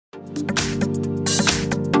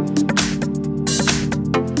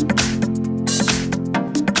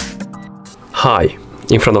Hi,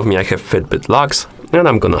 in front of me I have FITBIT Luxe, and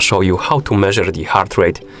I'm gonna show you how to measure the heart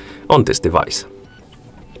rate on this device.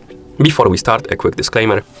 Before we start, a quick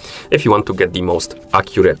disclaimer. If you want to get the most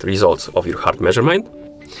accurate results of your heart measurement,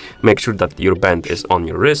 make sure that your band is on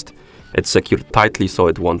your wrist, it's secured tightly so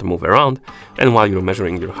it won't move around, and while you're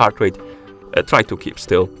measuring your heart rate, try to keep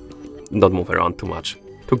still, don't move around too much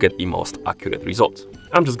to get the most accurate results.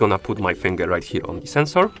 I'm just gonna put my finger right here on the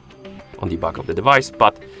sensor, on the back of the device,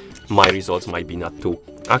 but my results might be not too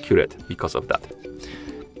accurate because of that.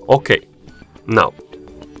 Okay, now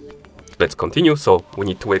let's continue. So we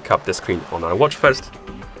need to wake up the screen on our watch first.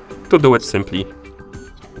 To do it, simply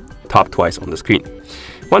tap twice on the screen.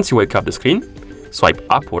 Once you wake up the screen, swipe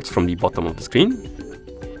upwards from the bottom of the screen.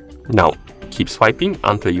 Now keep swiping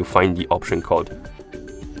until you find the option called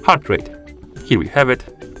heart rate. Here we have it.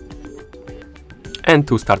 And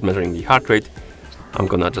to start measuring the heart rate, I'm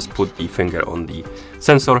gonna just put the finger on the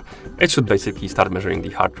sensor. It should basically start measuring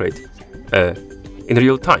the heart rate in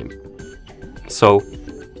real time. So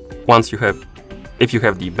once if you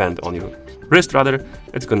have the band on your wrist rather,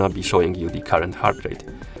 it's gonna be showing you the current heart rate.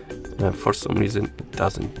 For some reason it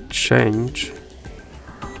doesn't change.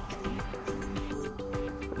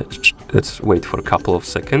 Let's wait for a couple of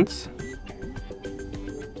seconds.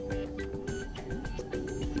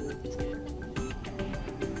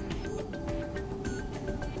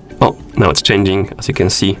 Oh, now it's changing, as you can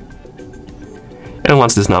see. And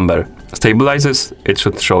once this number stabilizes, it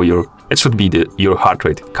should show your heart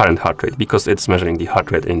rate, current heart rate, because it's measuring the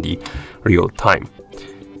heart rate in the real time.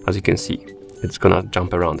 As you can see, it's gonna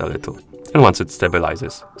jump around a little. And once it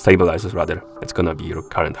stabilizes rather, it's gonna be your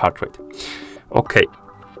current heart rate. Okay.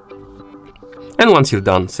 And once you're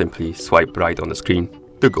done, simply swipe right on the screen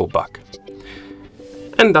to go back.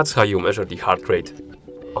 And that's how you measure the heart rate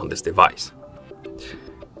on this device.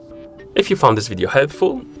 If you found this video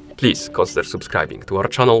helpful, please consider subscribing to our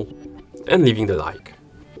channel and leaving the like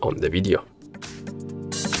on the video.